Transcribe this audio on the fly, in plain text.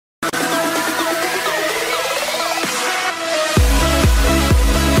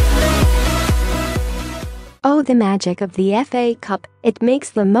Oh, the magic of the FA Cup, it makes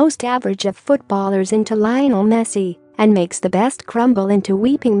the most average of footballers into Lionel Messi and makes the best crumble into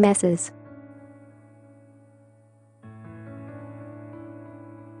weeping messes.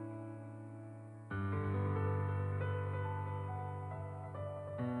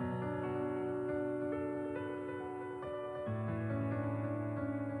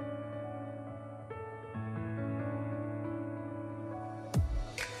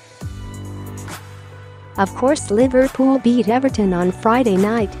 Of course, Liverpool beat Everton on Friday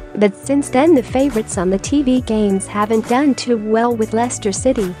night, but since then the favourites on the TV games haven't done too well, with Leicester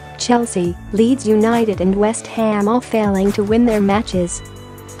City, Chelsea, Leeds United and West Ham all failing to win their matches.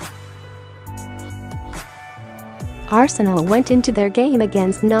 Arsenal went into their game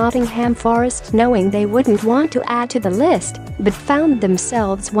against Nottingham Forest knowing they wouldn't want to add to the list, but found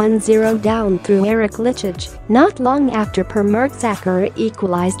themselves 1-0 down through Lichaj not long after Per Mertesacker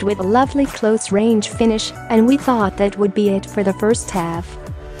equalised with a lovely close-range finish, and we thought that would be it for the first half.